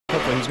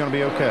so he's going to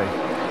be okay.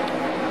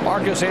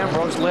 Marcus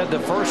Ambrose led the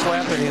first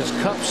lap in his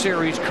Cup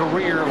Series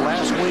career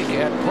last week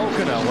at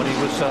Pocono when he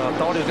was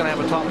thought he was going to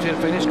have a top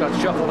 10 finish. Got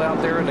shuffled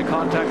out there into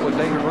contact with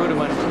David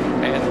Rudiman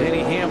and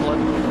Denny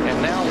Hamlin,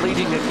 and now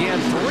leading again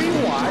 3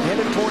 wide,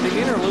 headed toward the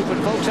inner loop.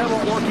 And folks, that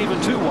won't work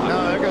even 2 wide.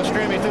 No, there goes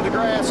Stremme through the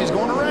grass. He's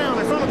going around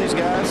in front of these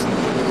guys.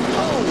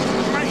 Oh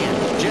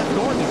man, Jeff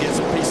Gordon gets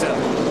a piece of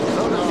it.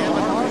 Oh no,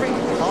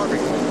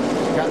 Harvick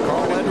got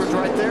Carl Edwards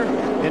right there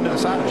into the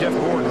side of Jeff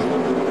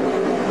Gordon.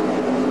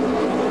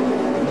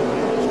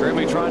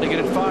 Stremme trying to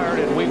get it fired,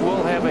 and we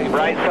will have a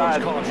right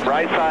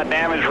side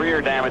damage, rear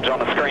damage on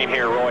the screen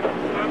here, Roy.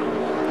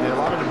 Yeah, a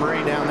lot of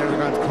debris down there. They're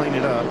going to have to clean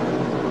it up.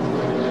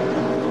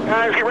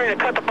 Guys, get ready to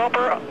cut the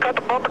bumper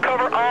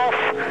cover off,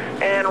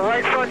 and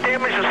right front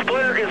damage. The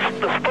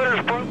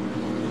splitter's broke.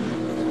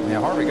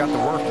 Yeah, Harvick got the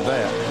worst of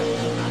that.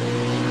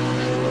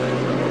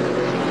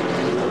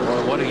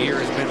 Boy, what a year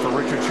it's been for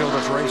Richard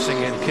Childress Racing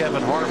and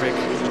Kevin Harvick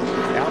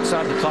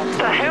outside the top 20. What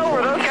the hell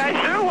were those guys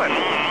doing?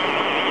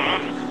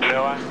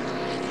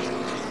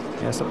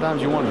 Yeah,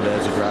 sometimes you wonder that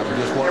as a driver.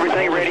 Just what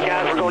Everything ready,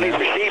 guys. We're going to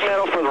need some sheet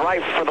metal for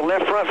the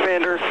left front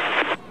fender.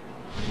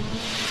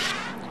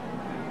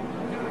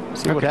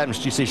 See what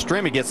happens. You see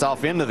Stremme gets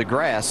off into the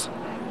grass.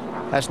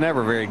 That's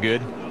never very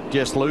good.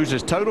 Just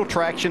loses total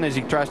traction as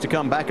he tries to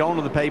come back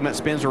onto the pavement,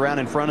 spins around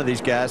in front of these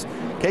guys.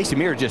 Casey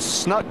Mears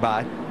just snuck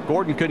by.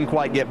 Gordon couldn't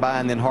quite get by,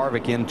 and then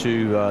Harvick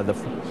into the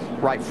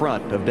right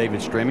front of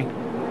David Stremme.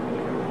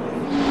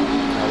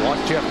 Now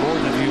watch Jeff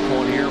Gordon's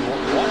viewpoint here.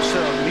 Watch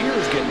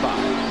Mears get by.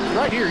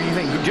 right here, you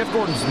think Jeff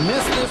Gordon's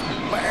missed this,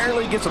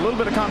 barely gets a little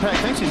bit of contact,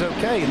 thinks he's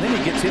okay, and then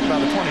he gets hit by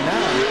the 29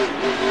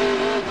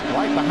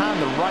 right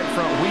behind the right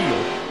front wheel.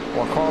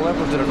 Well, Carl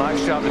Edwards did a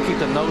nice job to keep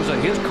the nose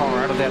of his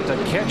car out of that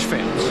catch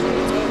fence.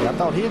 Yeah, I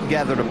thought he had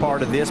gathered a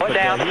part of this. Slow it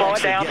down, slow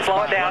it down,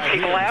 slow it down.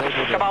 Keep left.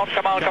 Come on,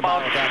 come on, come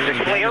on.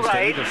 Just clear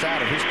right.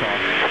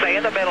 Stay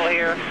in the middle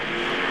here.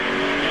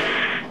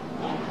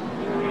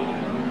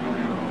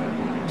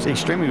 See,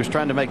 Stremme was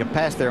trying to make a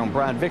pass there on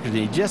Brian Vickers.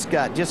 He just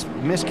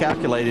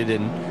miscalculated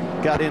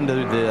and got into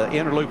the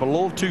inner loop a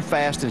little too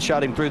fast and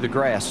shot him through the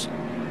grass.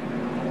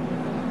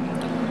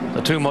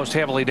 The two most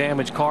heavily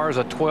damaged cars,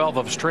 a 12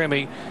 of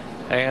Stremme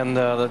and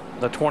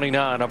the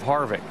 29 of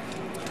Harvick.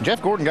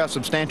 Jeff Gordon got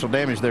substantial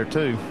damage there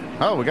too.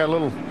 Oh, we got a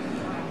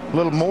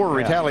little more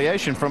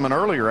retaliation from an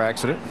earlier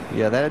accident.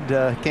 Yeah,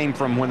 that came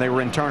from when they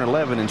were in turn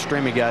 11 and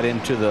Stremme got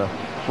into the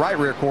right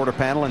rear quarter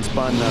panel and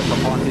spun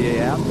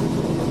Carpentier out.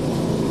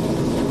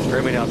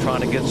 Stremme now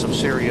trying to get some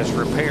serious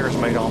repairs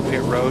made on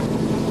pit road.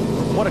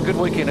 What a good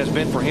weekend has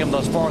been for him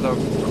thus far. The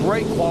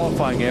great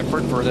qualifying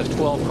effort for this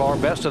 12 car,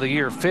 best of the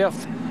year,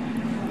 5th.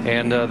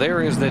 And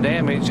there is the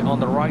damage on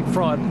the right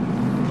front.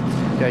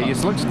 Yeah,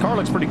 the car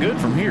looks pretty good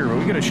from here. When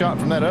we get a shot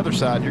from that other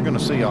side, you're going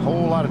to see a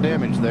whole lot of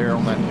damage there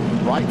on that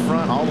right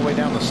front all the way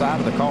down the side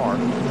of the car.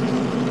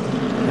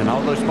 And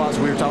all those spots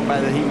we were talking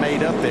about that he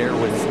made up there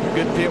with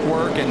good pit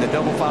work and the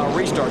double file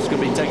restarts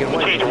going to be taken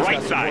away. Change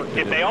right side.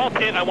 If they all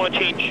pit, I want to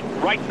change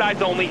right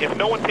sides only. If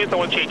no one pits, I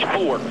want to change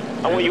 4.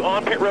 I want you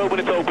on pit road when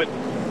it's open.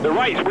 The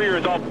right rear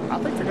is all. I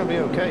think they're going to be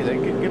okay. They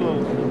get a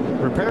little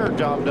repair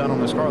job done on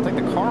this car. I think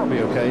the car will be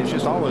okay. It's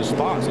just all those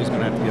spots he's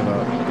going to have to give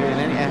up.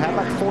 And how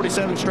about the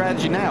 47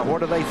 strategy now?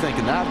 What are they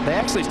thinking? They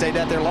actually stayed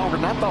out there longer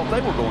than I thought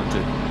they were going to.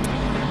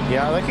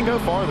 Yeah, they can go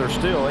farther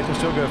still. They can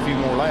still go a few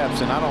more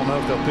laps, and I don't know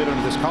if they'll pit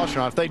under this caution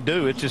rod. If they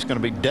do, it's just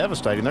going to be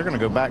devastating. They're going to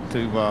go back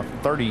to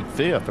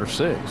 35th or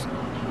 6th.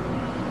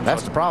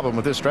 That's the problem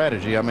with this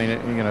strategy. I mean,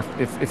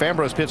 if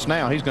Ambrose pits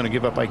now, he's going to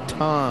give up a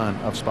ton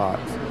of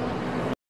spots.